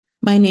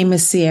My name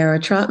is Ciara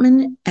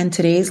Trotman, and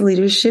today's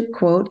leadership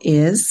quote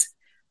is,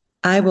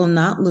 I will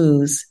not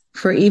lose,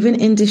 for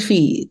even in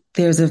defeat,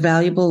 there's a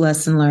valuable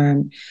lesson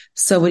learned,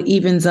 so it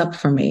evens up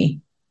for me.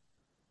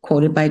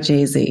 Quoted by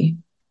Jay-Z.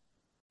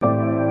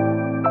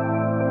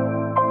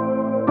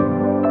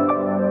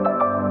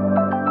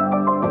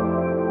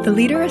 The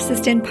Leader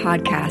Assistant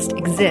podcast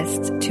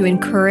exists to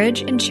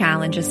encourage and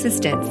challenge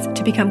assistants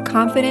to become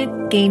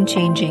confident,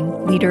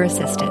 game-changing leader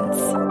assistants.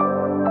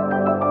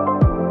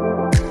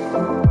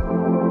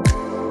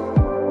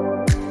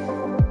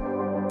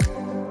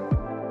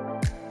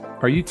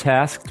 Are you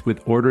tasked with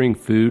ordering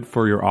food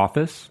for your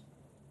office?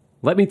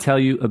 Let me tell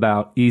you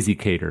about Easy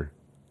Cater.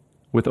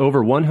 With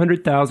over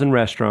 100,000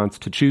 restaurants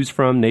to choose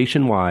from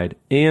nationwide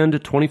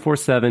and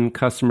 24/7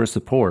 customer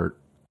support,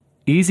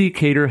 Easy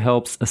Cater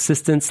helps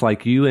assistants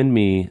like you and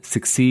me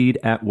succeed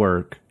at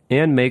work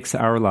and makes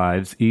our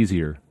lives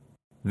easier.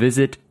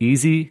 Visit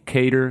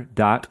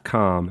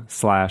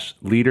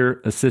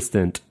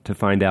easycater.com/leaderassistant to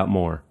find out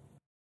more.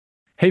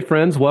 Hey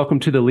friends, welcome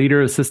to the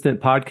Leader Assistant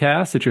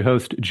Podcast. It's your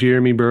host,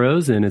 Jeremy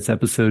Burrows, and it's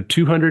episode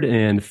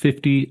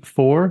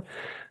 254.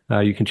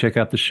 You can check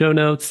out the show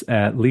notes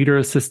at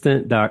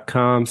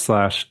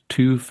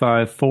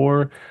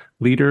leaderassistant.com/254,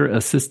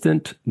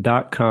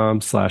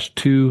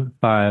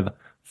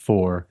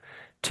 leaderassistant.com/254.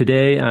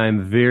 Today,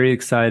 I'm very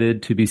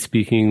excited to be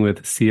speaking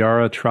with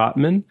Ciara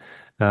Trotman.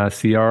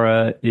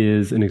 Ciara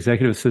is an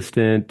executive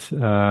assistant,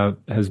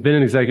 has been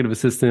an executive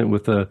assistant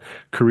with a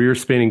career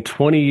spanning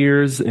 20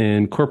 years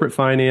in corporate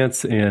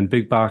finance and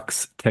big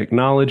box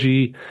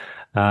technology.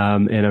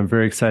 And I'm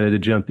very excited to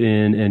jump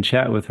in and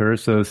chat with her.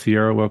 So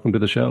Ciara, welcome to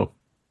the show.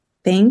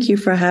 Thank you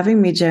for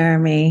having me,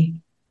 Jeremy.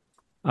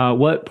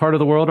 What part of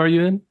the world are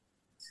you in?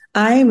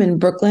 I am in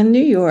Brooklyn, New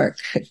York.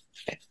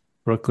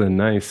 Brooklyn,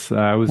 nice.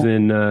 I was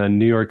in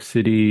New York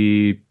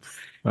City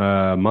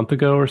a month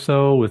ago or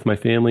so with my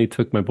family.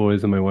 Took my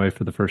boys and my wife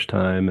for the first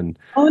time, and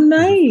Oh, it was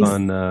nice.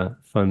 a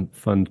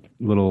fun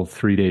little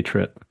 3-day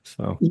trip.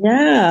 So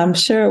Yeah, I'm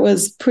sure it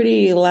was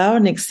pretty loud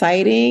and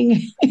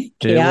exciting, it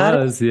chaotic.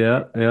 was,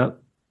 yeah,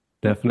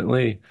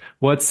 definitely.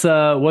 What's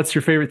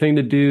your favorite thing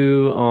to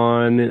do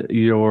on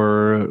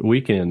your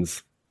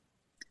weekends?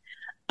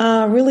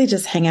 Really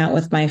just hang out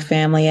with my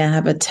family. I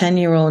have a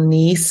 10-year-old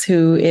niece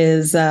who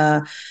is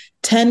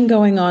 10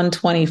 going on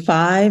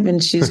 25,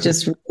 and she's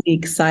just really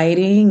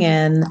exciting.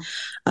 And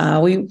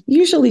we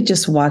usually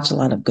just watch a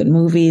lot of good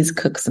movies,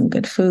 cook some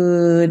good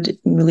food,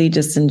 really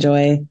just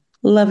enjoy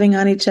loving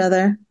on each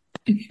other.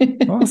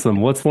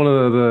 Awesome. What's one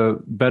of the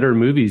better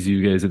movies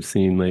you guys have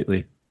seen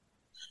lately?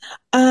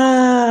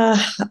 Uh,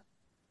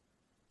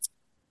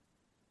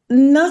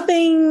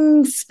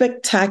 Nothing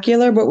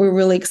spectacular, but we're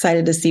really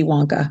excited to see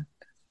Wonka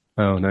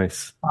Oh,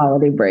 nice.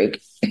 holiday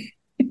break.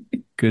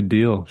 Good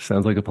deal.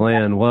 Sounds like a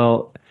plan.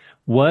 Well,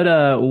 what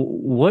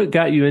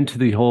got you into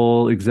the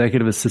whole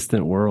executive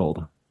assistant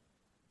world?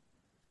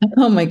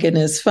 Oh my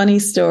goodness. Funny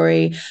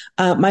story.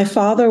 My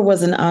father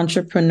was an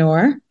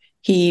entrepreneur.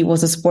 He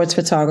was a sports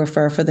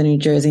photographer for the New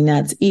Jersey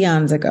Nets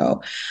eons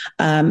ago.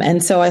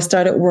 And so I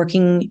started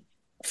working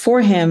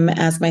for him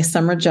as my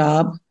summer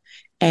job.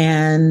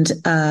 And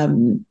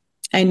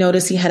I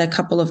noticed he had a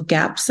couple of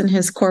gaps in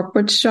his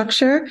corporate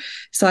structure.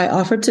 So I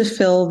offered to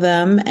fill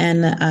them,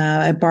 and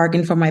I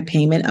bargained for my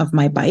payment of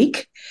my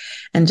bike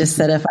and just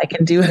said, if I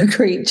can do a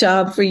great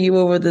job for you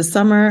over the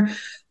summer,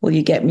 will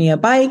you get me a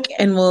bike,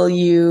 and will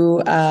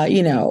you,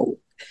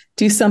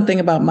 do something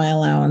about my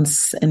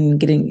allowance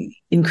and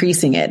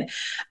increasing it.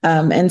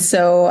 And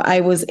so I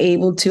was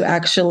able to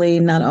actually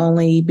not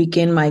only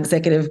begin my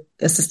executive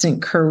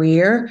assistant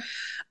career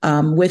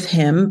with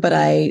him, but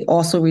I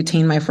also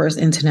retained my first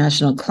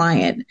international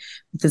client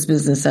with this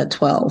business at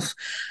 12.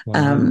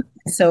 Wow.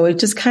 So it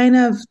just kind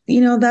of,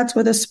 that's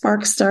where the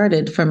spark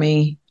started for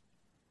me.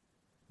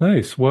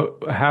 Nice.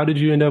 How did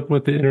you end up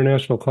with the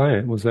international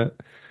client? Was that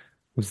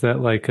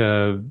like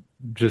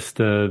just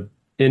a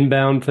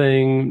inbound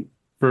thing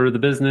for the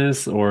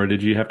business, or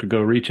did you have to go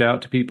reach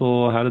out to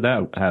people? How did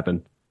that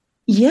happen?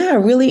 Yeah,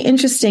 really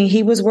interesting.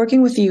 He was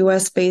working with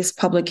US based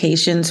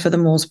publications for the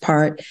most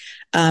part.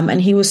 And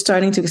he was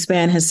starting to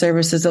expand his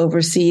services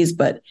overseas,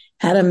 but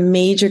had a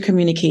major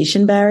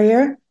communication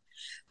barrier.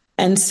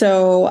 And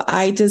so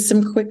I did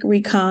some quick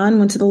recon,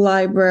 went to the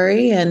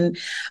library, and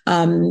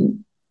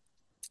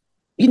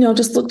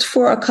just looked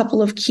for a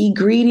couple of key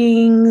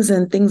greetings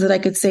and things that I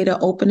could say to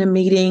open a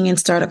meeting and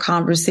start a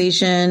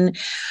conversation,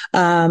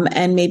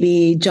 and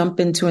maybe jump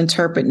into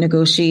interpret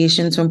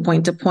negotiations from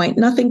point to point.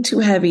 Nothing too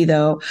heavy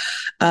though.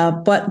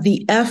 But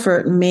the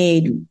effort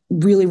made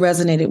really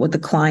resonated with the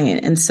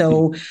client. And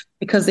so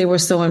because they were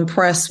so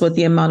impressed with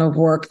the amount of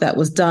work that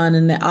was done,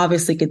 and they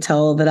obviously could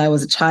tell that I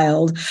was a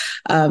child,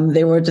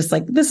 they were just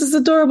like, this is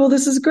adorable.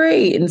 This is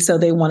great. And so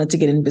they wanted to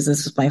get in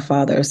business with my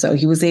father. So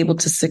he was able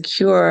to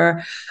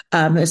secure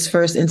his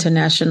first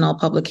international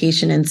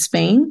publication in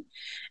Spain.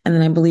 And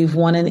then I believe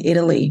one in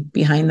Italy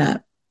behind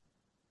that.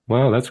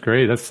 Wow, that's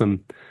great. That's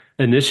some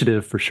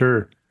initiative for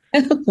sure.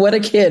 What a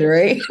kid,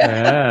 right?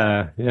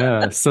 Yeah,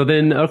 yeah. So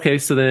then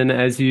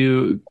as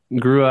you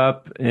grew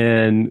up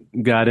and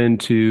got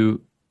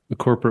into the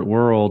corporate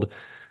world,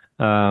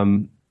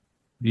 um,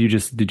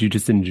 did you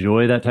just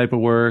enjoy that type of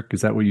work?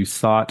 Is that what you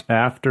sought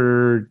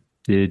after?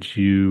 Did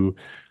you,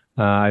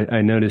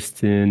 I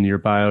noticed in your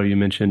bio you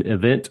mentioned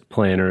event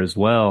planner as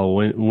well.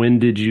 When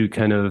did you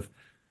kind of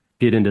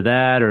get into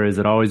that, or has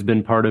it always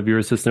been part of your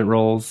assistant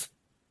roles?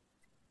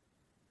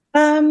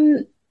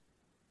 Um,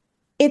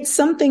 it's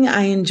something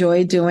I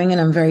enjoy doing and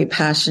I'm very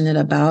passionate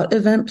about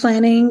event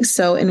planning.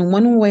 So in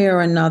one way or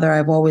another,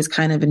 I've always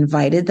kind of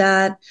invited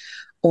that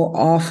or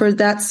offered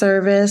that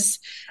service.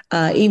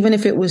 Even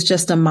if it was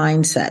just a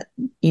mindset,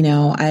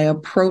 I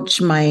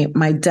approach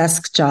my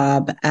desk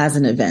job as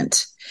an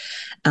event,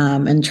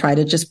 and try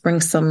to just bring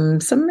some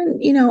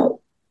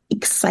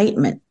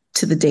excitement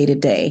to the day to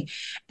day.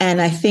 And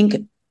I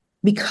think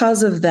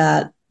because of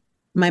that,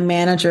 my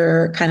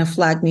manager kind of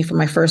flagged me for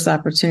my first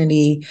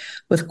opportunity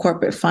with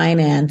corporate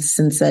finance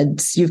and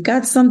said, "You've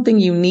got something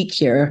unique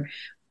here.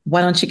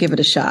 Why don't you give it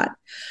a shot?"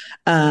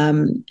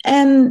 And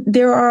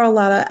there are a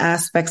lot of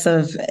aspects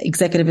of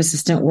executive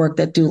assistant work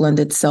that do lend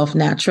itself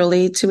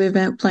naturally to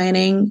event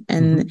planning. Hmm.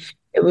 And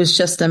it was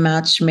just a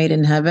match made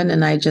in heaven.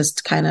 And I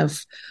just kind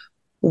of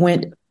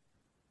went,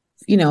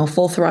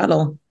 full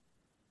throttle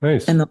in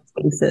Nice. those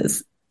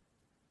places.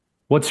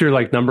 What's your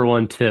like number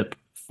one tip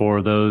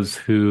for those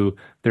who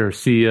their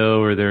CEO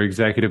or their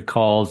executive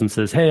calls and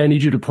says, "Hey, I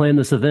need you to plan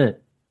this event."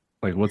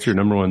 Like, what's your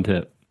number one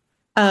tip?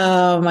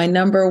 My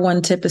number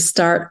one tip is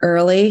start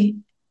early,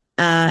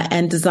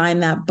 and design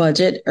that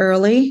budget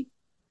early.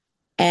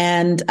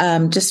 And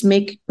just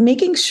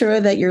making sure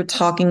that you're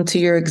talking to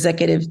your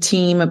executive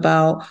team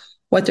about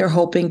what they're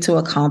hoping to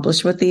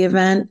accomplish with the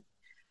event.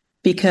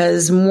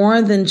 Because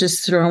more than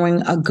just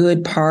throwing a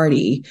good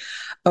party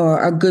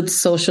or a good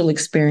social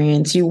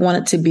experience, you want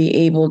it to be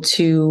able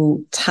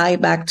to tie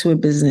back to a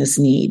business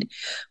need.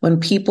 When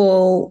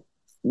people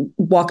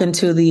walk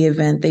into the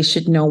event, they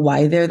should know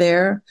why they're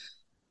there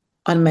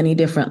on many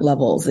different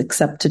levels,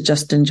 except to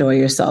just enjoy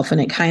yourself.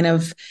 And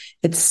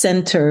it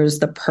centers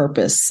the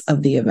purpose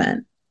of the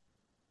event.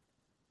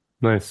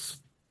 Nice.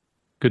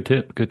 Good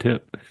tip. Good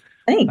tip.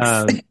 Thanks.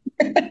 Um,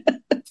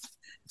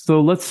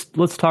 so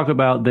let's talk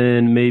about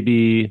then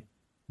maybe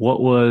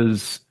what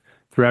was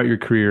throughout your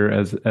career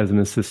as an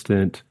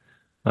assistant,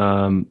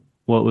 what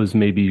was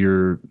maybe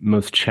your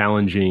most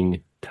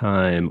challenging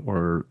time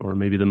or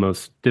maybe the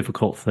most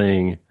difficult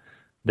thing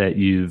that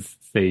you've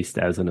faced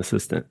as an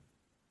assistant?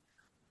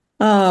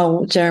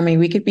 Oh, Jeremy,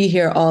 we could be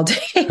here all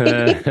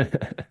day.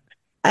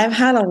 I've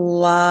had a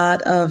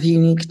lot of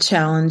unique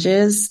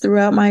challenges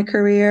throughout my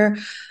career.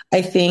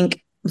 I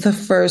think the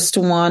first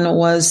one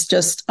was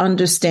just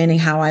understanding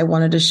how I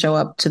wanted to show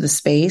up to the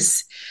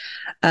space.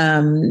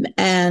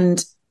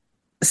 And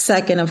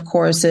second, of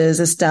course, is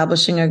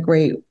establishing a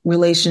great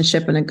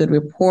relationship and a good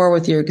rapport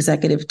with your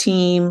executive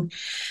team.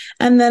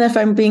 And then if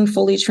I'm being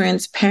fully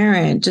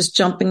transparent, just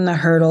jumping the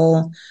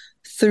hurdle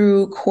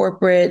through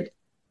corporate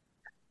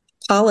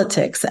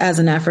politics as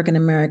an African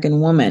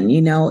American woman.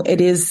 It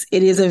is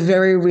a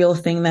very real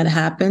thing that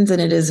happens, and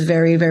it is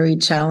very, very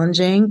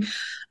challenging.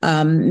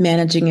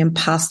 Managing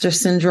imposter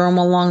syndrome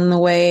along the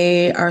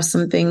way are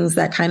some things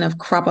that kind of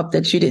crop up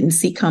that you didn't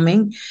see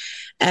coming.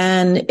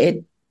 And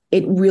it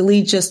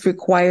really just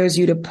requires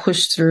you to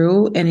push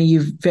through in a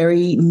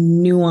very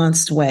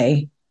nuanced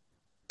way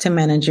to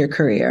manage your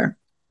career.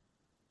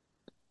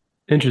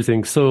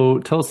 Interesting. So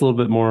tell us a little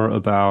bit more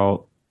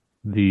about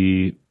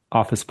the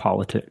office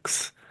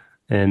politics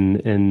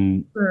and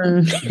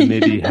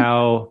maybe Mm.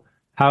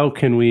 how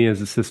can we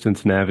as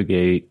assistants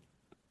navigate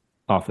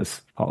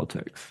office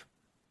politics?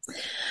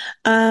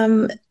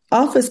 Um,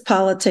 Office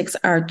politics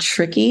are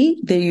tricky.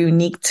 They're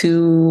unique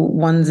to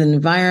one's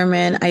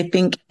environment. I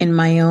think in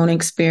my own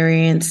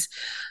experience,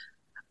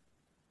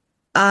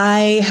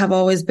 I have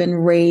always been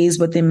raised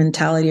with the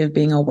mentality of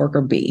being a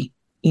worker bee.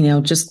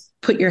 Just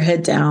put your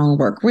head down,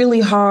 work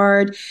really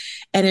hard,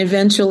 and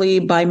eventually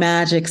by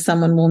magic,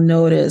 someone will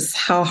notice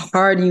how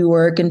hard you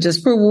work and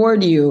just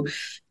reward you.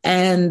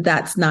 And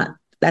that's not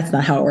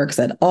how it works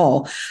at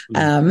all.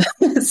 Mm.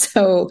 Um,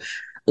 so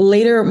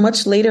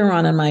much later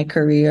on in my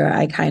career,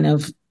 I kind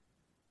of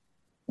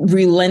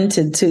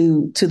relented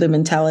to the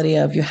mentality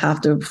of you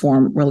have to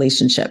form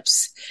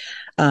relationships.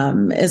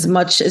 As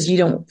much as you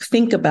don't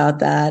think about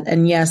that,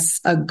 and yes,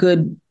 a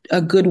good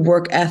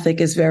work ethic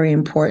is very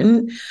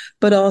important,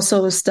 but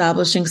also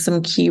establishing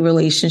some key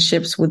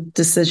relationships with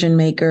decision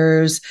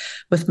makers,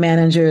 with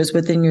managers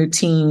within your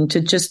team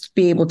to just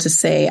be able to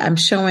say, I'm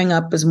showing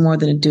up as more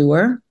than a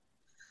doer.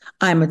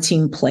 I'm a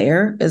team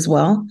player as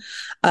well.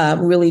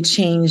 Really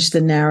changed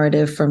the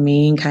narrative for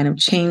me and kind of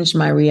changed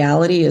my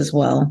reality as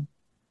well.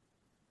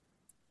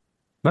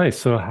 Nice.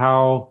 So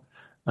how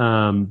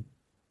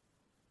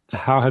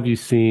have you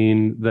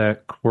seen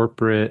that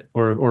corporate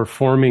or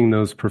forming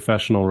those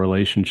professional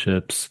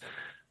relationships?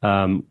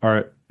 Do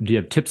you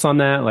have tips on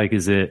that? Like,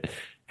 is it,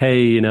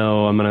 hey,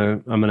 I'm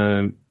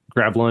gonna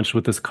grab lunch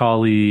with this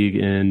colleague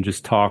and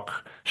just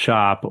talk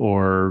shop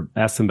or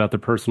ask them about their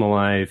personal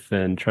life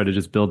and try to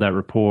just build that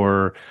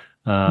rapport?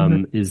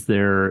 Is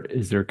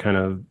there kind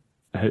of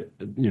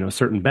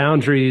certain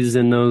boundaries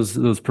in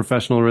those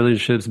professional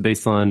relationships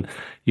based on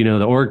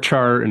the org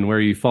chart and where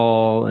you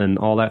fall and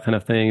all that kind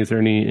of thing? Is there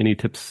any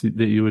tips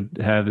that you would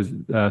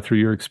have through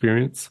your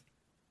experience?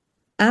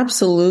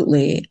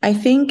 Absolutely. I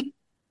think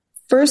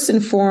first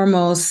and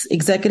foremost,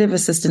 executive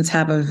assistants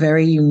have a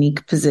very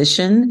unique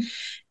position,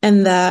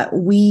 and that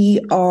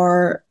we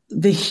are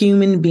the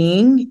human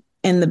being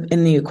in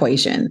the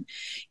equation.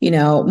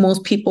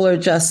 Most people are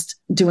just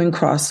doing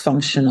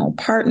cross-functional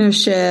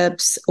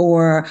partnerships,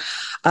 or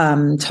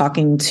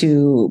talking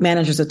to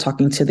managers are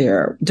talking to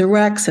their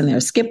directs and their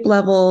skip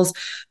levels,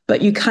 but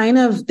they kind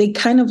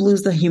of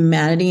lose the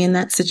humanity in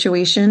that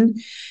situation.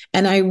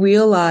 And I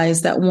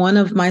realized that one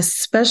of my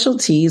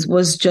specialties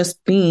was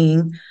just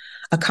being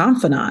a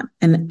confidant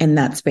in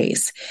that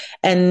space.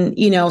 And,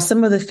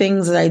 some of the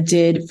things that I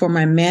did for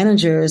my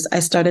managers, I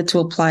started to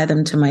apply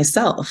them to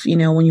myself.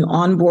 When you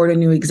onboard a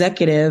new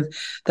executive,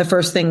 the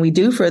first thing we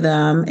do for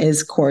them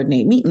is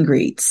coordinate meet and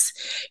greets.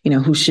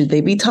 Who should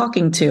they be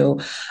talking to?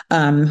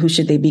 Who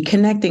should they be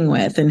connecting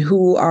with? And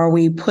who are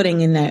we putting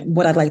in that,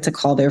 what I'd like to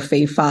call their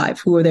fave five?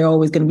 Who are they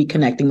always going to be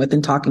connecting with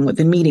and talking with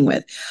and meeting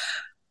with?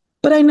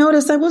 But I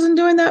noticed I wasn't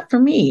doing that for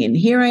me. And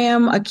here I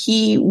am, a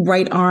key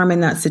right arm in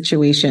that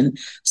situation.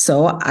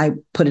 So I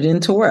put it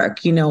into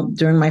work.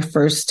 During my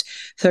first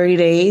 30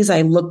 days,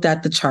 I looked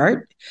at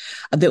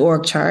the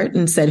org chart,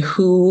 and said,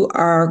 who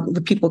are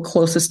the people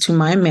closest to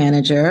my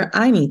manager?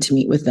 I need to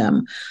meet with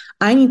them.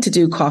 I need to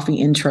do coffee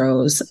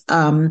intros,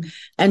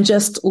 and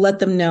just let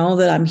them know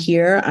that I'm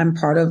here. I'm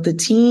part of the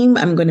team.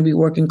 I'm going to be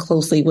working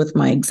closely with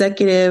my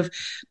executive,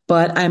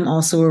 but I'm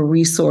also a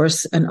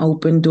resource, an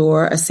open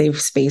door, a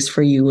safe space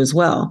for you as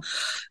well.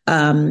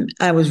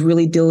 I was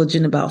really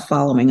diligent about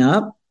following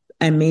up.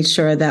 I made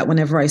sure that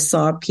whenever I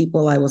saw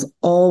people, I was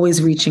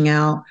always reaching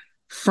out,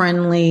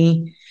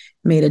 friendly,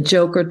 made a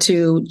joke or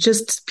two,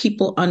 just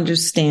people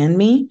understand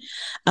me.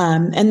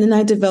 And then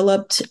I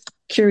developed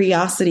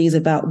curiosities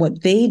about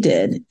what they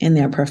did in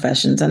their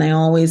professions. And I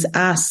always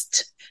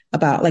asked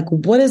about,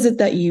 what is it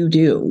that you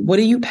do? What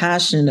are you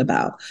passionate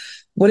about?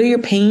 What are your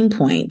pain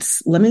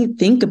points? Let me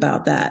think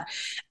about that.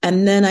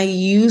 And then I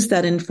use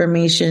that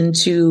information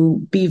to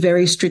be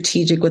very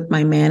strategic with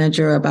my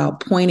manager about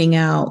pointing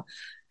out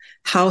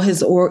how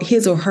his or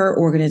her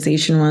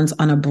organization runs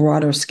on a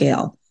broader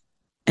scale,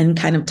 and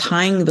kind of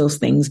tying those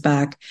things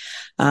back.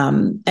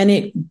 And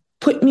it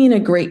put me in a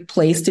great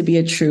place to be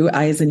a true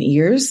eyes and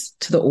ears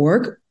to the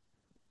org.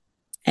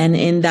 And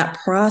in that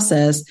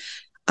process,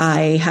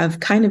 I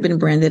have kind of been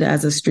branded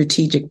as a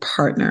strategic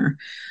partner.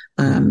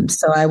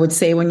 So I would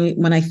say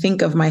when I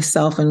think of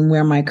myself and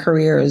where my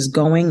career is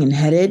going and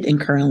headed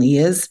and currently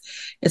is,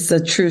 it's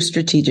a true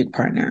strategic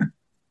partner.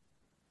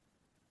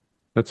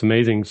 That's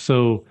amazing.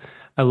 So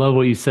I love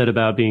what you said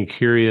about being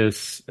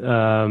curious,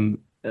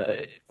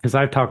 because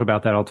I've talked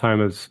about that all the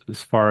time as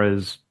far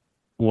as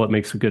what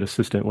makes a good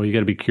assistant. Well, you got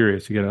to be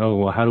curious. You got to,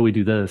 well, how do we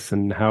do this?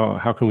 And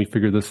how can we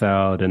figure this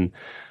out? And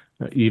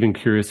even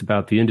curious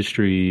about the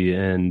industry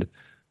and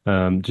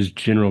just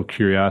general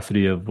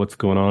curiosity of what's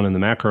going on in the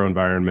macro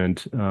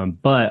environment.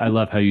 But I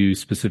love how you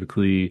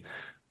specifically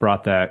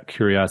brought that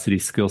curiosity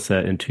skill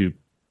set into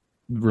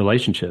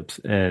relationships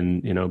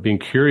and, being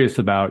curious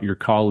about your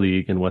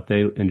colleague and what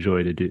they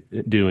enjoy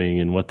doing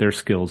and what their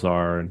skills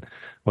are and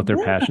what their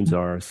passions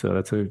are. So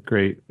that's a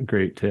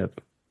great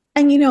tip.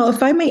 And,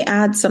 if I may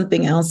add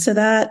something else to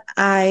that,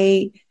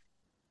 I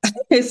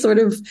sort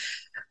of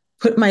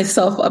put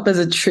myself up as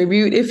a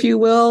tribute, if you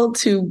will,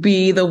 to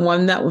be the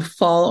one that would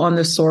fall on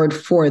the sword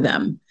for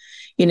them.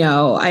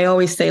 I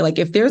always say,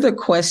 if there's a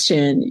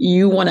question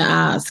you want to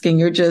ask and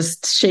you're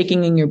just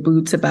shaking in your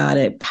boots about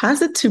it,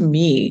 pass it to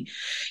me.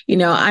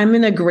 I'm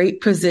in a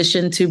great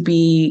position to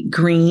be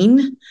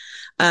green,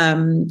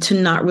 to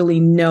not really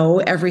know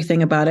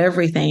everything about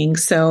everything.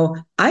 So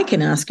I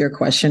can ask your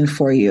question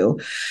for you.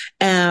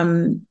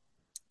 And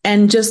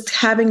just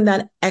having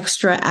that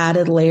extra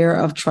added layer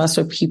of trust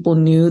where people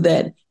knew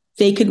that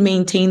they could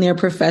maintain their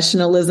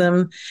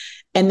professionalism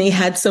and they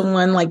had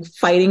someone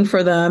fighting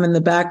for them in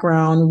the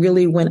background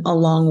really went a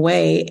long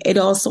way. It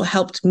also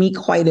helped me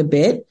quite a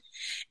bit,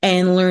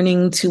 and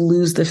learning to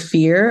lose the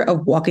fear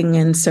of walking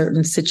in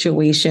certain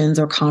situations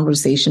or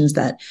conversations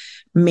that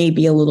may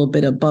be a little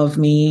bit above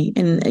me.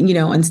 And,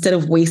 instead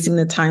of wasting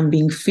the time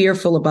being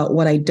fearful about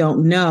what I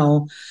don't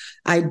know,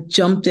 I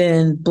jumped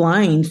in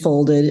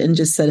blindfolded and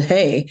just said,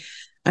 hey,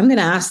 I'm going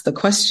to ask the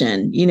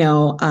question,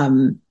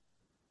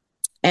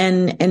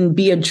 and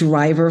be a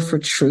driver for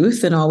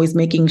truth, and always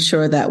making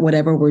sure that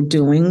whatever we're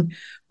doing,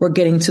 we're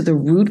getting to the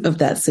root of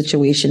that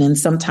situation. And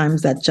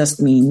sometimes that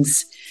just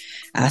means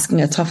asking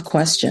a tough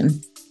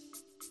question.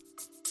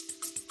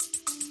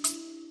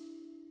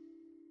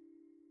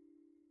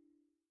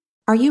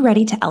 Are you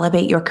ready to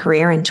elevate your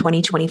career in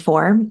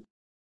 2024?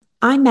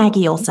 I'm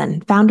Maggie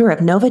Olson, founder of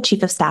Nova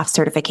Chief of Staff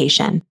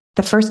Certification,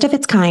 the first of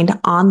its kind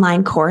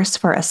online course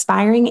for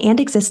aspiring and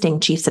existing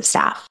chiefs of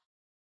staff.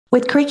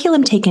 With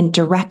curriculum taken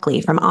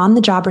directly from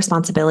on-the-job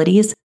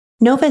responsibilities,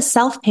 Nova's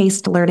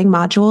self-paced learning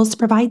modules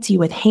provides you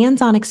with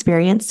hands-on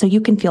experience so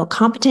you can feel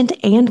competent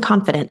and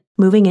confident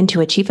moving into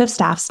a chief of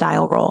staff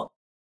style role.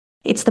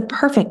 It's the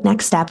perfect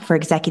next step for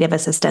executive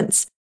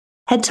assistants.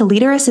 Head to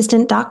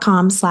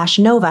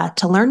leaderassistant.com/Nova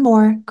to learn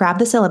more, grab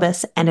the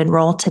syllabus, and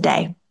enroll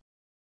today.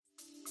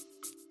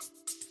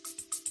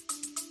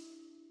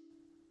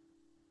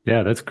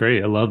 Yeah, that's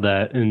great. I love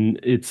that. And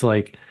it's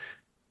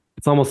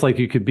almost like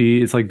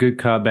it's like good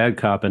cop, bad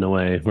cop in a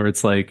way, where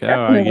it's like, oh,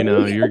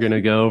 Definitely. you're going to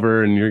go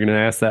over and you're going to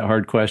ask that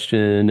hard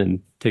question and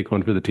take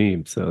one for the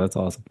team. So that's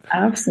awesome.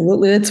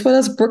 Absolutely. That's what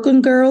us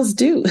Brooklyn girls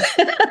do.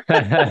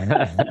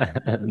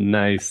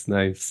 Nice,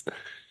 nice.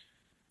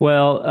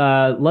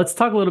 Well, let's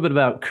talk a little bit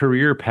about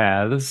career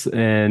paths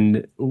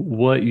and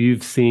what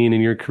you've seen in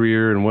your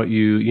career and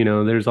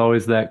there's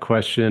always that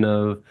question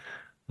of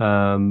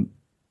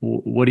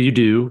what do you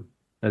do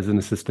as an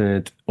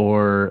assistant?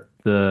 Or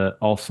the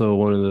also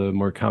one of the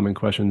more common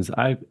questions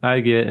I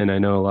get, and I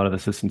know a lot of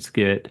assistants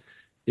get,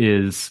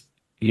 is,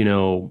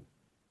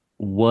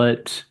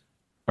 what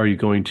are you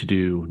going to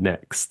do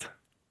next?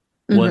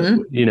 What, Hmm.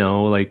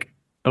 like,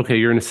 okay,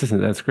 you're an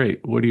assistant, that's great.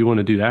 What do you want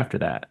to do after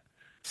that?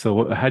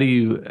 So how do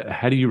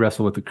you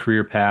wrestle with the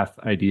career path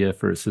idea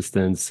for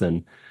assistants,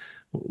 and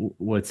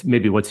what's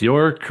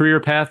your career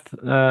path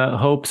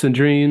hopes and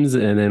dreams,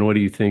 and then what do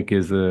you think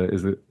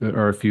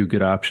are a few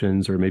good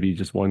options, or maybe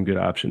just one good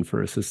option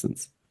for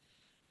assistants?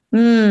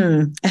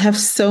 I have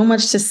so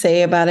much to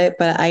say about it,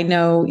 but I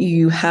know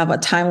you have a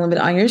time limit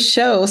on your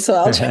show, so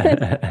I'll try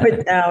to put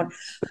it down.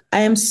 I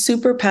am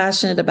super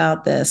passionate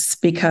about this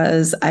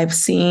because I've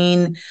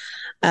seen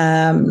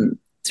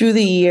through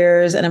the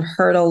years, and I've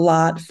heard a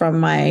lot from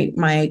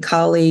my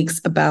colleagues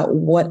about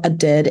what a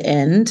dead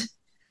end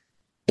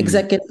Hmm.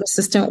 executive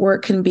assistant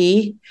work can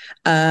be.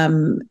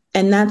 And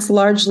that's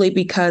largely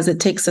because it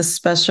takes a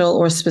special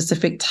or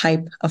specific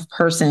type of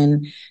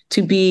person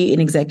to be an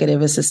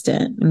executive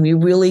assistant. And we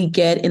really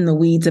get in the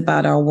weeds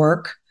about our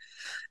work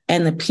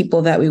and the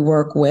people that we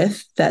work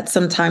with, that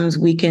sometimes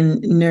we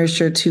can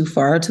nurture too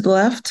far to the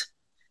left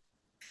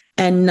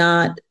and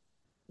not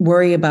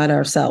worry about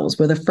ourselves.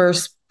 We're the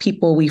first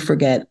people we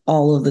forget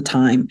all of the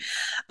time.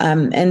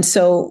 And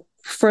so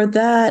for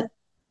that,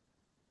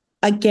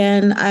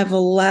 again, I've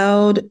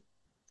allowed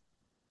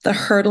the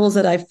hurdles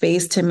that I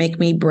faced to make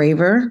me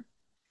braver,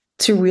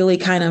 to really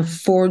kind of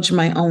forge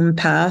my own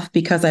path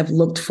because I've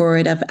looked for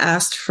it, I've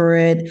asked for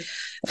it.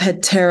 I've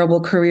had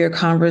terrible career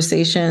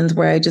conversations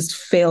where I just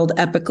failed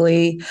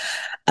epically.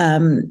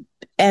 And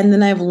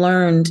then I've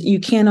learned you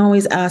can't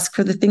always ask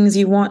for the things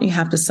you want. You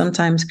have to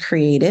sometimes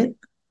create it,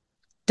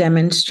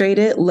 demonstrate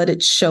it, let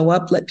it show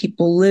up, let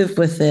people live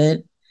with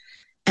it.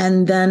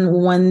 And then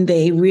when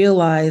they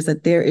realize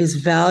that there is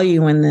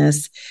value in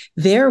this,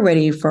 they're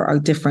ready for a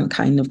different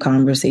kind of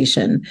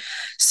conversation.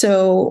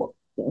 So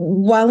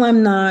while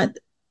I'm not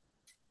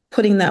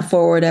putting that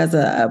forward as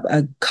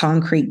a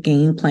concrete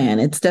game plan,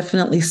 it's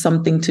definitely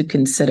something to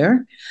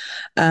consider.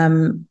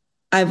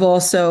 I've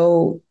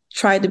also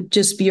tried to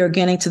just be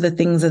organic to the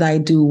things that I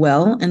do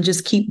well and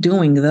just keep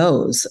doing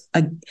those.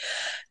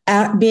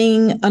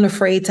 Being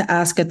unafraid to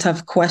ask a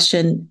tough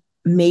question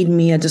made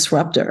me a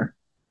disruptor.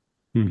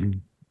 Hmm.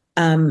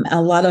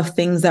 A lot of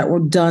things that were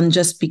done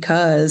just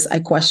because I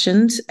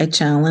questioned, I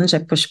challenged, I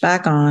pushed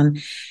back on,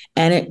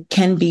 and it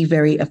can be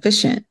very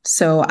efficient.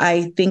 So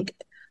I think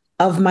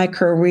of my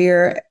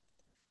career,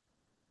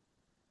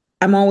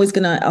 I'm always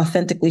going to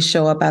authentically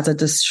show up as a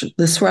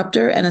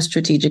disruptor and a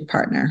strategic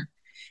partner.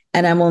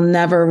 And I will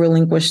never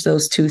relinquish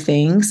those two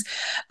things.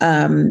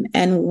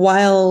 And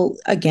while,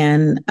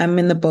 again, I'm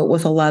in the boat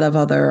with a lot of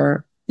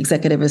other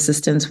executive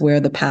assistants where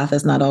the path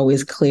is not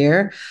always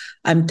clear,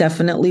 I'm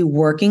definitely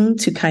working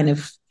to kind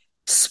of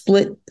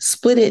split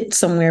it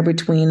somewhere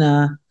between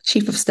a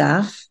chief of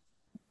staff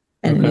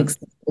and an Okay.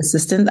 executive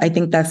assistant. I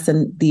think that's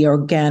the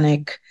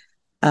organic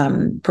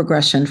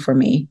progression for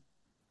me.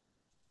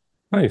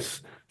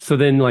 Nice. So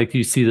then, like,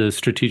 you see the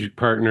strategic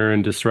partner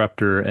and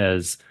disruptor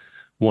as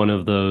one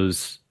of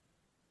those,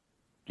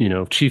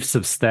 chiefs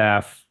of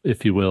staff,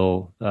 if you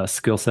will,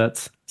 skill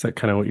sets. Is that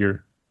kind of what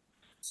you're?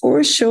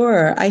 For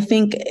sure. I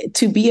think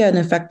to be an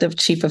effective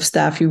chief of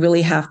staff, you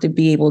really have to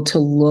be able to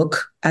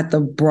look at the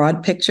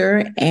broad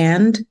picture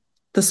and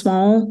the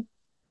small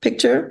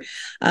picture.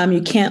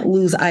 You can't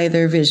lose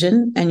either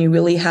vision, and you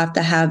really have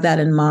to have that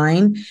in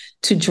mind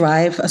to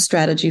drive a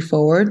strategy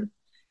forward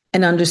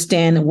and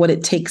understand what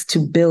it takes to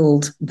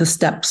build the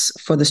steps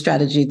for the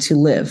strategy to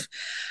live.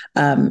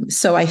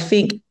 So I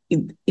think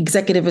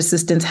executive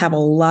assistants have a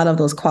lot of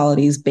those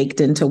qualities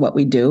baked into what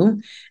we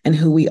do and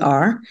who we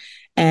are.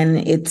 And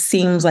it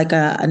seems like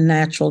a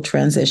natural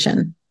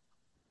transition,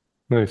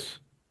 Nice.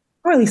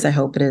 or at least I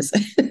hope it is.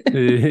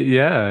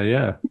 Yeah,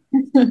 yeah.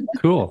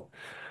 Cool.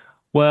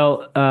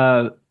 Well,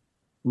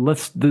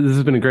 this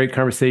has been a great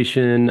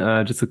conversation.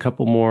 Just a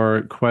couple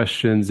more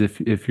questions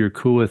if you're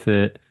cool with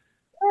it.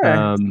 Sure.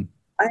 Um,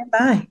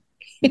 Bye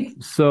bye.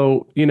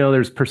 so,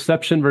 there's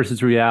perception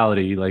versus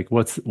reality. Like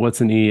what's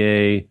an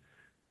EA?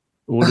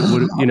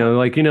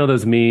 like,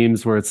 those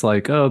memes where it's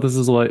like, oh, this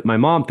is what my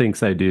mom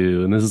thinks I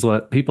do, and this is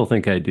what people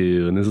think I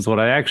do, and this is what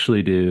I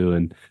actually do.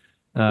 And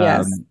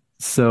Yes.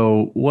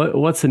 so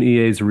what's an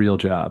EA's real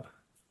job?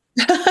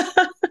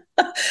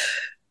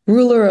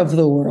 Ruler of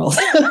the world.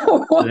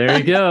 There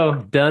you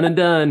go. Done and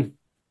done.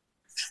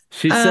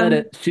 She said Um,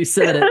 it. She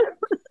said it.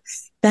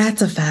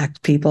 that's a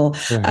fact, people.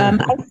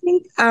 I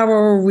think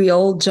our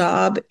real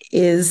job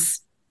is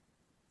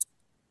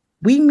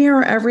we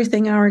mirror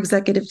everything our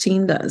executive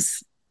team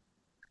does.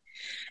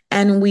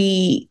 And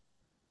we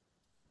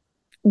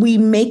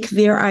make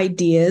their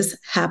ideas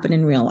happen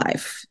in real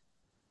life.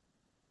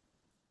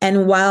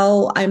 And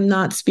while I'm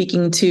not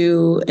speaking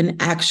to an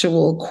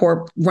actual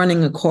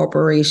running a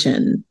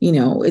corporation,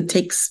 it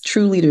takes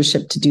true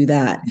leadership to do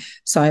that.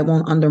 So I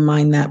won't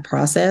undermine that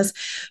process.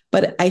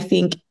 But I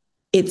think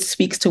it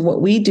speaks to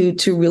what we do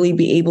to really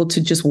be able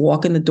to just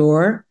walk in the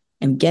door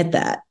and get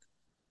that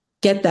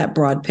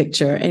broad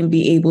picture and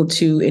be able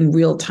to in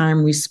real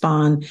time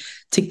respond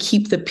to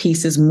keep the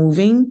pieces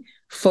moving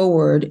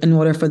forward in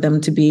order for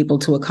them to be able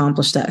to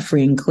accomplish that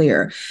free and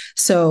clear.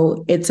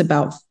 So it's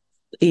about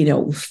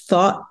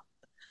thought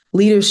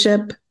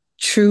leadership,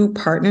 true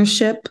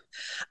partnership,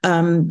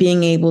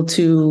 being able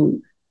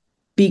to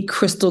be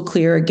crystal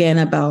clear again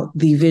about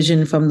the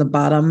vision from the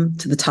bottom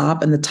to the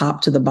top and the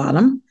top to the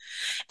bottom,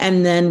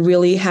 and then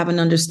really have an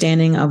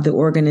understanding of the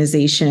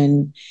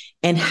organization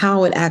and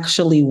how it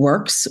actually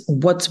works,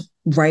 what's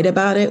right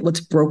about it,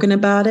 what's broken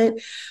about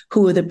it,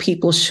 who are the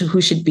people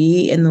who should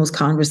be in those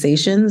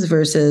conversations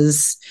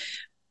versus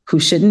who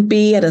shouldn't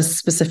be at a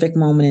specific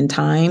moment in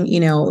time.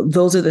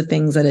 Those are the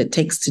things that it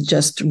takes to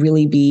just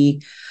really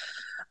be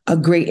a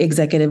great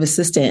executive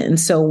assistant. And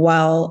so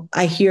while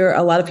I hear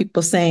a lot of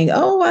people saying,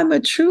 "Oh, I'm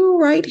a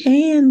true right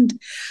hand,"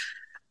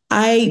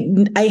 I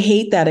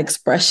hate that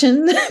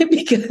expression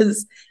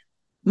because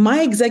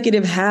my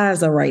executive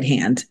has a right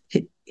hand,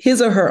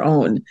 his or her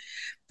own.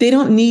 They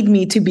don't need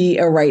me to be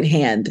a right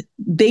hand.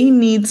 They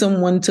need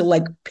someone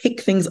to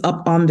pick things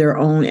up on their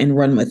own and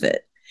run with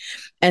it.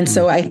 And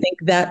so I think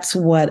that's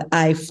what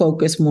I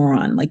focus more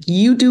on.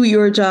 You do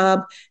your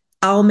job,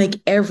 I'll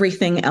make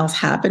everything else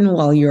happen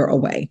while you're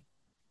away.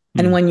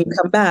 And when you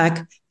come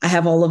back, I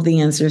have all of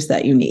the answers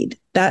that you need.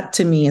 That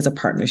to me is a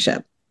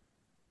partnership.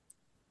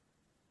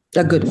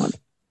 A good one.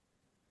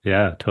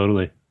 Yeah,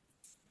 totally.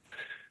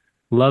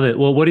 Love it.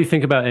 Well, what do you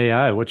think about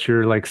AI? What's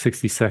your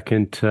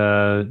 60-second,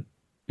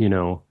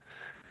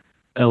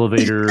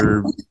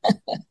 elevator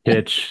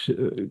pitch,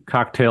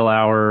 cocktail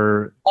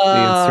hour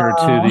answer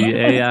to the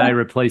AI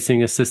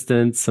replacing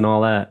assistants and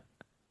all that?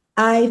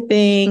 I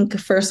think,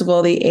 first of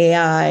all, the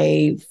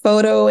AI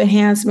photo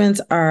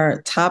enhancements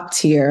are top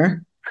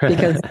tier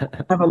because they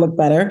have a look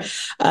better.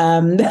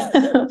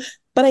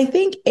 But I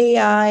think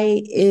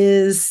AI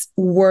is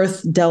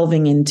worth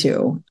delving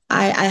into.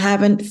 I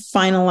haven't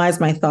finalized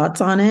my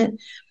thoughts on it,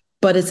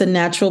 but it's a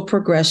natural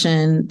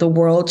progression. The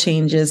world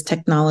changes,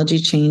 technology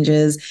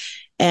changes.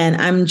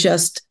 And I'm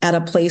just at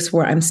a place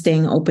where I'm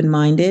staying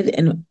open-minded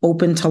and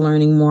open to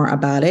learning more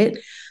about it.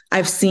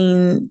 I've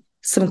seen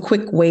some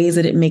quick ways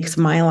that it makes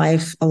my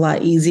life a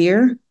lot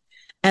easier.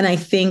 And I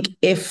think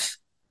if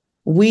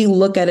we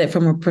look at it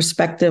from a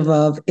perspective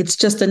of it's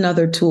just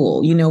another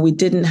tool. We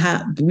didn't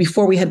have,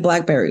 before we had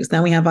Blackberries,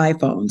 now we have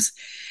iPhones.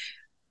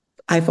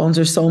 iPhones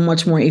are so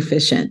much more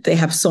efficient. They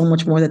have so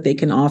much more that they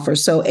can offer.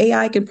 So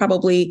AI can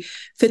probably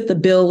fit the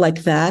bill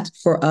like that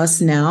for us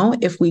now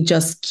if we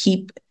just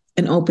keep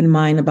an open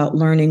mind about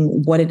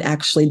learning what it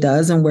actually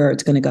does and where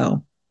it's going to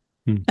go.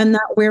 And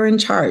that we're in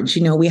charge.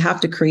 We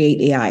have to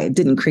create AI. It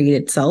didn't create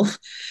itself.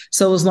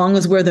 So as long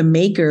as we're the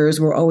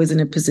makers, we're always in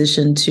a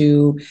position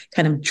to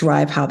kind of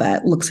drive how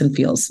that looks and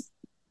feels.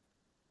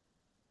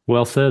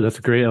 Well said. That's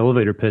a great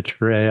elevator pitch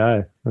for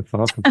AI. That's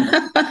awesome.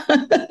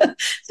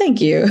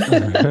 Thank you.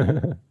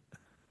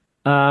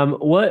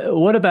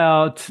 What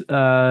about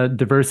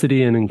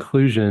diversity and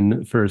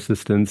inclusion for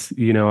assistants?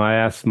 I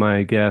asked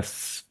my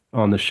guests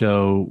on the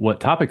show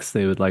what topics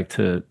they would like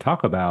to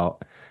talk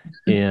about.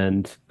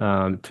 And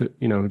to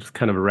just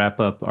kind of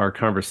wrap up our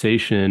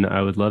conversation,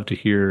 I would love to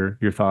hear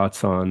your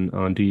thoughts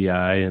on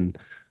DEI and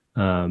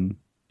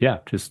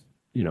just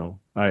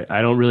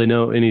I don't really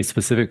know any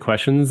specific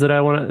questions that I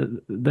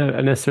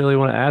necessarily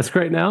want to ask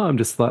right now. I'm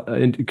just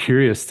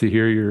curious to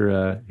hear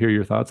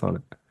your thoughts on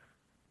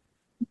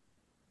it.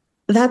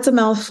 That's a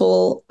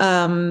mouthful.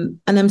 And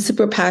I'm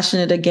super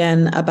passionate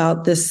again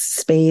about this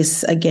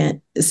space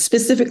again,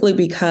 specifically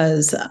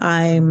because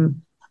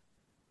I'm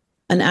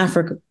an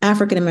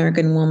African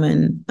American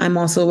woman. I'm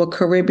also a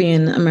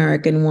Caribbean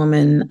American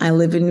woman. I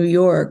live in New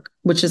York,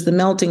 which is the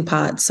melting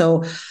pot.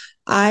 So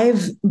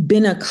I've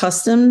been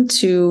accustomed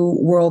to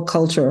world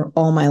culture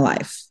all my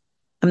life.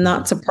 I'm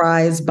not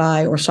surprised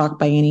by or shocked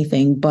by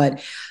anything, but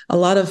a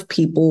lot of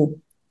people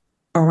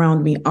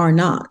around me are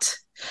not.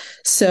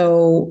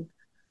 So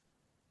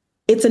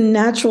it's a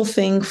natural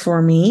thing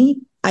for me.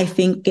 I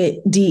think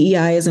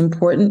DEI is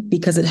important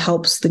because it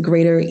helps the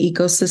greater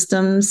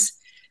ecosystems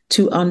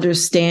to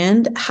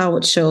understand how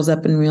it shows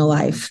up in real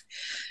life.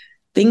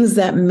 things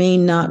that may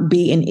not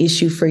be an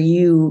issue for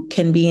you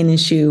can be an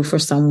issue for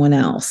someone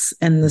else.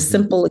 And the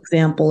simple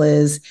example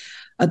is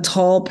a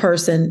tall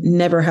person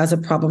never has a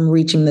problem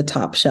reaching the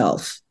top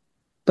shelf,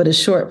 but a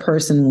short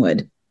person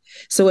would.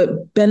 So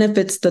it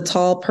benefits the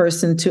tall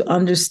person to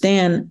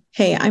understand,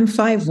 hey, I'm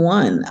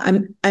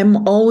 5'1".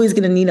 I'm always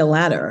going to need a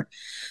ladder.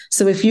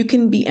 So if you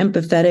can be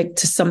empathetic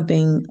to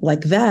something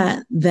like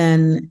that,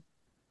 then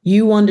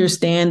you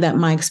understand that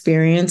my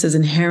experience is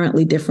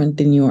inherently different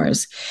than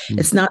yours.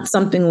 It's not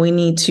something we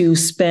need to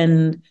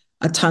spend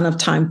a ton of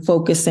time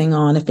focusing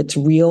on if it's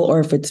real or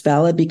if it's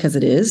valid, because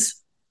it is.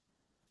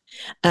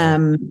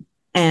 And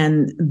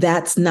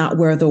that's not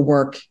where the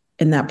work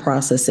in that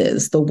process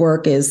is. The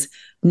work is,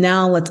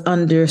 now let's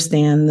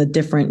understand the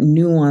different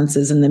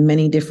nuances and the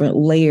many different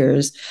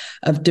layers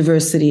of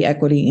diversity,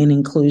 equity, and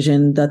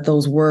inclusion, that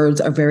those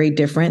words are very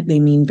different. They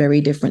mean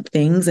very different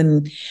things.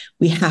 And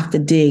we have to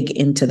dig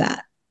into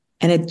that.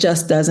 And it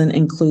just doesn't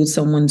include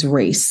someone's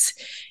race.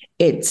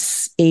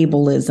 It's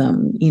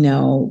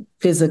ableism,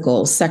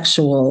 physical,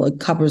 sexual, it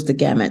covers the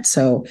gamut.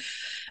 So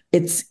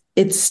it's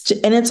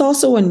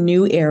also a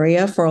new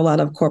area for a lot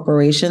of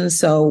corporations.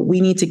 So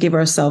we need to give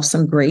ourselves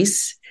some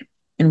grace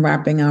in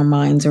wrapping our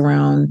minds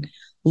around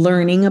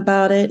learning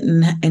about it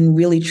and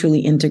really truly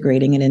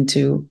integrating it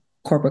into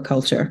corporate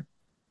culture.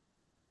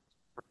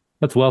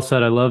 That's well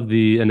said. I love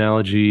the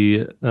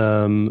analogy, of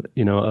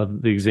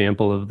the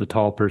example of the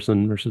tall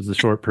person versus the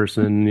short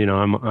person.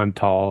 I'm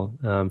tall.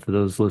 For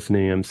those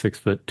listening, I'm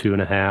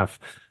 6'2.5".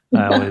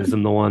 I always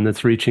am the one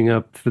that's reaching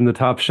up from the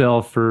top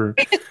shelf for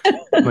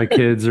my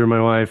kids or my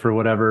wife or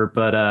whatever.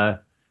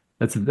 But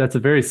that's a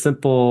very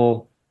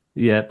simple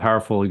yet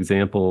powerful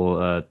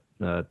example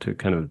to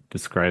kind of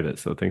describe it.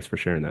 So thanks for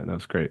sharing that. That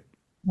was great.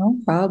 No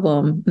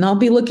problem. And I'll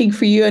be looking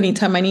for you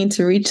anytime I need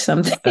to reach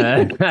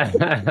something.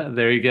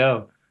 There you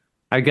go.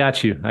 I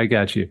got you.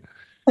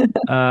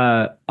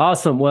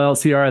 Awesome. Well,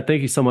 Ciara,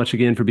 thank you so much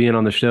again for being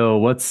on the show.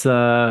 What's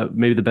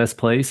maybe the best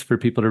place for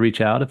people to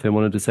reach out if they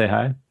wanted to say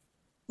hi?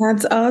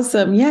 That's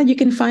awesome. Yeah, you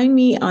can find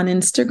me on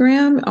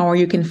Instagram, or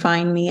you can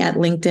find me at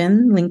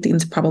LinkedIn.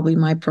 LinkedIn's probably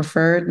my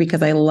preferred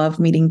because I love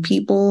meeting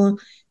people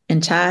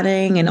and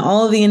chatting, and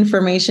all of the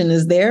information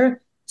is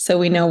there. So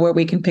we know where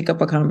we can pick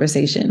up a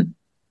conversation.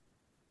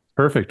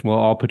 Perfect. Well,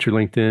 I'll put your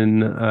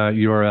LinkedIn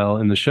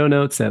URL in the show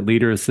notes at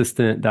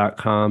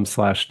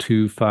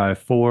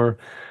leaderassistant.com/254,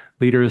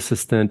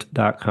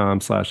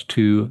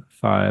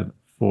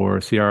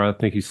 leaderassistant.com/254. Ciara,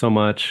 thank you so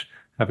much.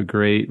 Have a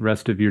great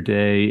rest of your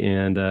day.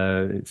 And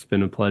it's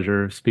been a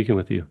pleasure speaking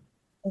with you.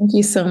 Thank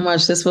you so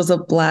much. This was a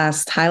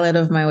blast. Highlight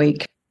of my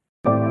week.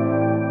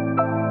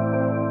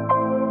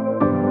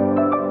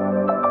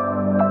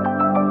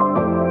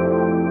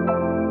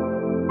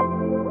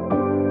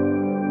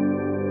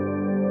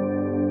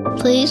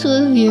 Please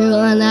review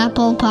on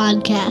Apple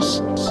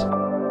Podcasts.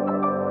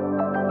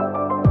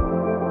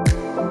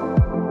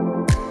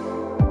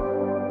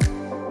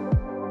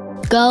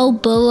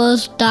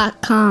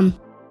 GoBulls.com